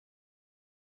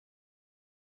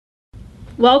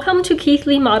Welcome to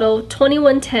Keithley Model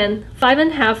 2110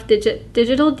 5.5 digit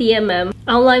digital DMM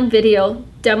online video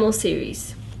demo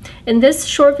series. In this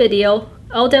short video,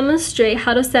 I'll demonstrate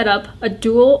how to set up a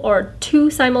dual or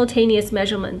two simultaneous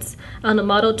measurements on the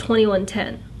Model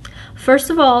 2110.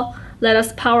 First of all, let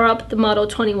us power up the Model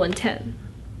 2110.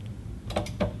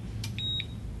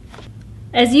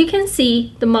 As you can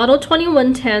see, the Model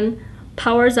 2110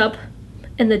 powers up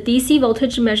in the DC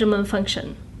voltage measurement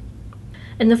function.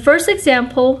 In the first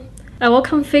example, I will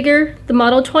configure the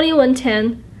Model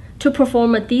 2110 to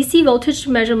perform a DC voltage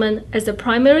measurement as the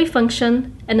primary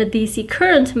function and a DC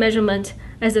current measurement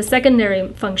as a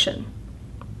secondary function.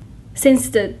 Since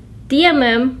the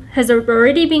DMM has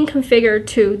already been configured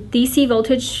to DC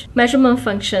voltage measurement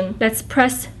function, let's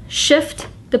press Shift,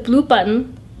 the blue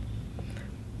button,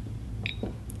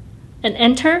 and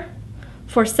enter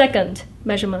for second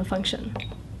measurement function.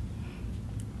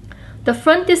 The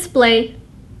front display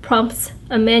prompts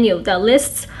a menu that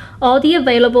lists all the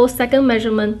available second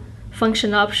measurement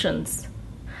function options.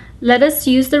 Let us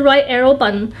use the right arrow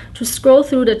button to scroll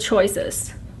through the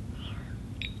choices.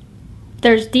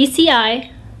 There's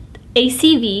DCI,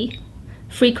 ACV,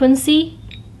 frequency,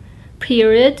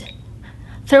 period,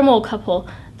 thermocouple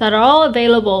that are all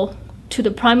available to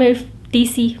the primary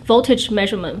DC voltage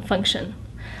measurement function.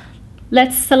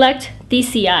 Let's select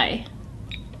DCI.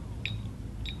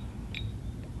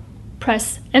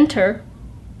 Press Enter.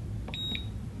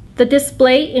 The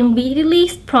display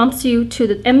immediately prompts you to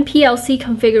the MPLC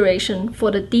configuration for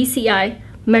the DCI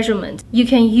measurement. You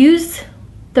can use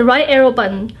the right arrow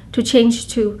button to change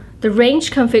to the range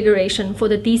configuration for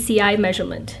the DCI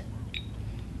measurement.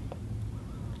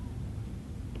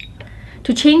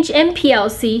 To change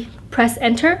MPLC, press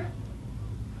Enter.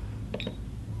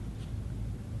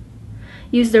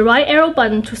 Use the right arrow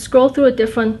button to scroll through the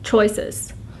different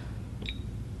choices.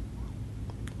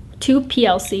 2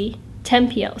 PLC,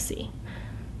 10 PLC.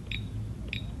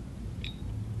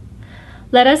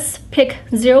 Let us pick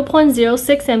 0.06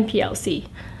 MPLC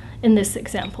in this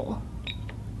example.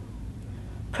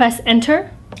 Press Enter.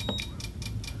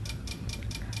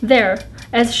 There,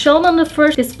 as shown on the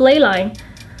first display line,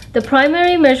 the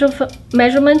primary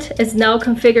measurement is now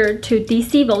configured to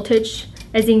DC voltage,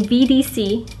 as in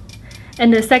VDC,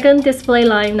 and the second display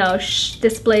line now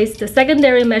displays the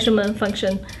secondary measurement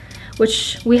function,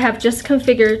 which we have just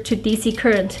configured to DC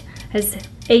current as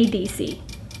ADC.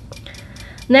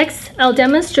 Next, I'll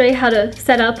demonstrate how to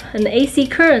set up an AC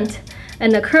current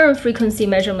and a current frequency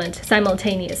measurement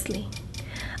simultaneously.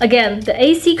 Again, the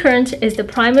AC current is the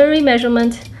primary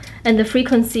measurement and the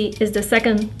frequency is the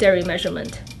secondary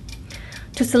measurement.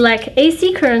 To select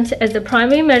AC current as the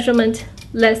primary measurement,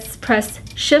 let's press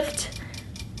Shift,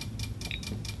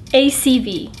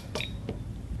 ACV.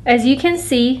 As you can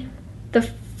see, the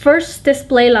first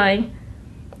display line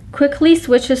quickly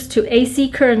switches to AC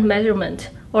current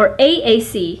measurement, or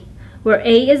AAC, where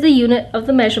A is the unit of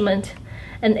the measurement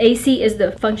and AC is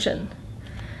the function.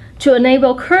 To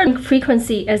enable current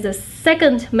frequency as the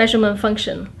second measurement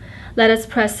function, let us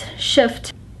press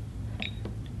Shift,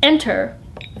 Enter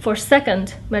for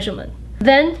second measurement.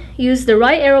 Then use the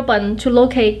right arrow button to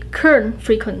locate current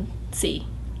frequency.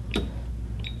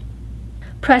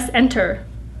 Press Enter.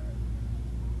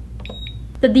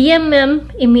 The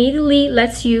DMM immediately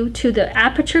lets you to the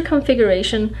aperture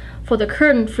configuration for the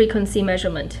current frequency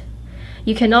measurement.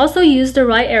 You can also use the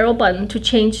right arrow button to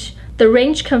change the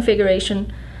range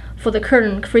configuration for the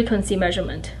current frequency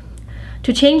measurement.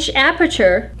 To change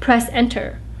aperture, press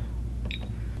Enter.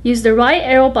 Use the right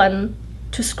arrow button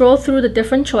to scroll through the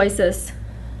different choices.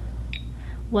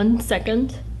 1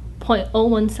 second,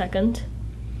 0.01 second.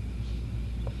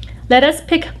 Let us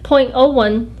pick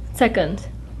 0.01 second.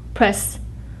 Press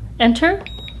Enter.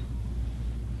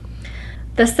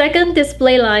 The second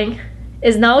display line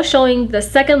is now showing the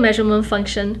second measurement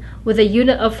function with a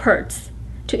unit of hertz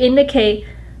to indicate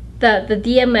that the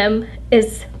DMM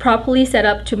is properly set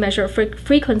up to measure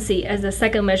frequency as the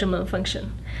second measurement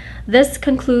function. This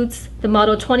concludes the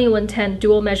Model 2110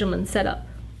 dual measurement setup.